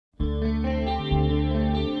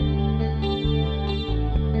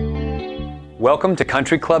Welcome to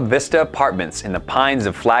Country Club Vista Apartments in the pines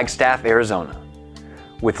of Flagstaff, Arizona.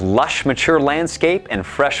 With lush, mature landscape and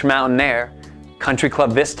fresh mountain air, Country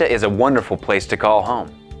Club Vista is a wonderful place to call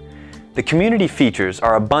home. The community features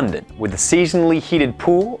are abundant with a seasonally heated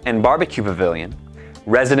pool and barbecue pavilion,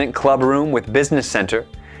 resident club room with business center,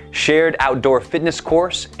 shared outdoor fitness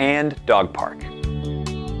course, and dog park.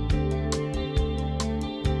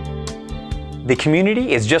 The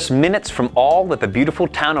community is just minutes from all that the beautiful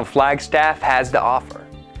town of Flagstaff has to offer.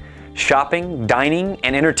 Shopping, dining,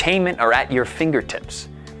 and entertainment are at your fingertips.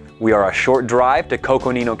 We are a short drive to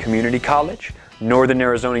Coconino Community College, Northern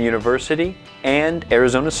Arizona University, and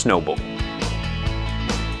Arizona Snowbowl.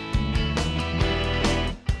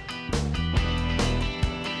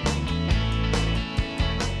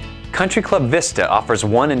 Country Club Vista offers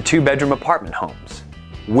 1- and 2-bedroom apartment homes.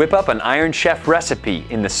 Whip up an Iron Chef recipe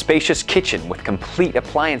in the spacious kitchen with complete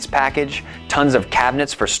appliance package, tons of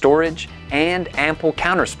cabinets for storage, and ample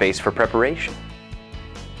counter space for preparation.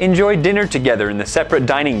 Enjoy dinner together in the separate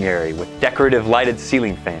dining area with decorative lighted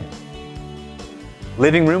ceiling fan.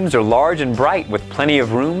 Living rooms are large and bright with plenty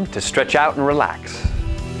of room to stretch out and relax.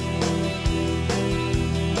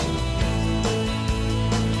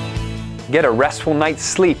 Get a restful night's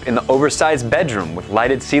sleep in the oversized bedroom with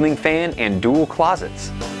lighted ceiling fan and dual closets.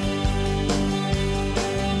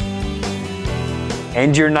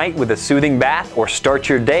 End your night with a soothing bath or start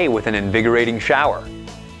your day with an invigorating shower.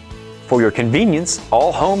 For your convenience,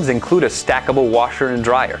 all homes include a stackable washer and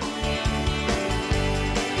dryer.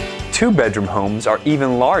 2-bedroom homes are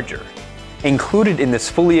even larger. Included in this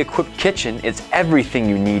fully equipped kitchen is everything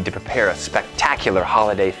you need to prepare a spectacular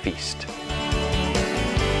holiday feast.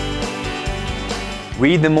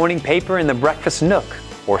 Read the morning paper in the breakfast nook,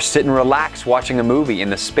 or sit and relax watching a movie in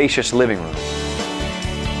the spacious living room.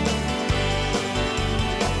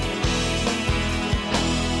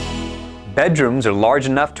 Bedrooms are large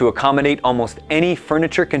enough to accommodate almost any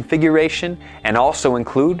furniture configuration and also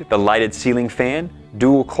include the lighted ceiling fan,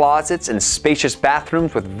 dual closets, and spacious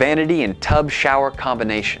bathrooms with vanity and tub shower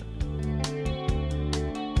combination.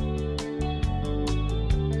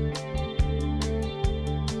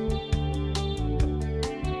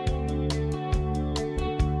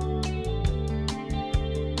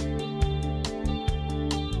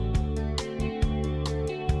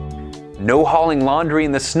 No hauling laundry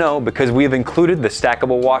in the snow because we have included the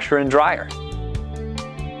stackable washer and dryer.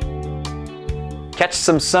 Catch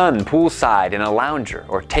some sun poolside in a lounger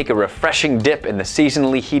or take a refreshing dip in the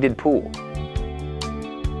seasonally heated pool.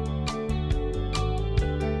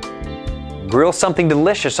 Grill something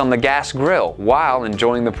delicious on the gas grill while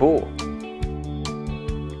enjoying the pool.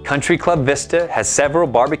 Country Club Vista has several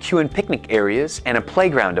barbecue and picnic areas and a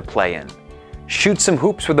playground to play in. Shoot some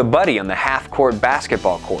hoops with a buddy on the half-court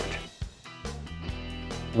basketball court.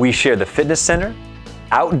 We share the fitness center,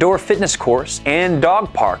 outdoor fitness course, and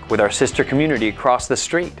dog park with our sister community across the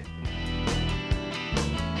street.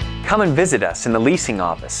 Come and visit us in the leasing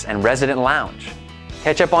office and resident lounge.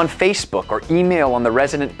 Catch up on Facebook or email on the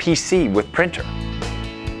resident PC with printer.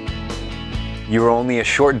 You are only a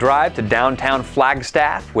short drive to downtown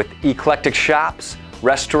Flagstaff with eclectic shops,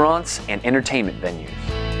 restaurants, and entertainment venues.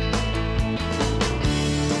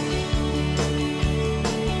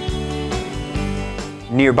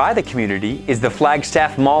 Nearby the community is the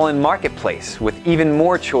Flagstaff Mall and Marketplace with even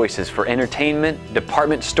more choices for entertainment,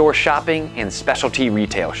 department store shopping, and specialty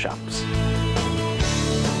retail shops.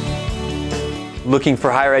 Looking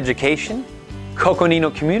for higher education? Coconino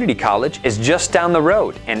Community College is just down the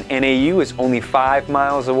road and NAU is only 5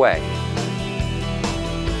 miles away.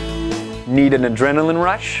 Need an adrenaline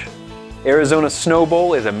rush? Arizona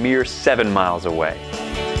Snowbowl is a mere 7 miles away.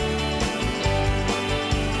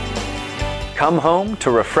 Come home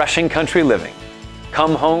to refreshing country living.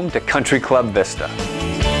 Come home to Country Club Vista.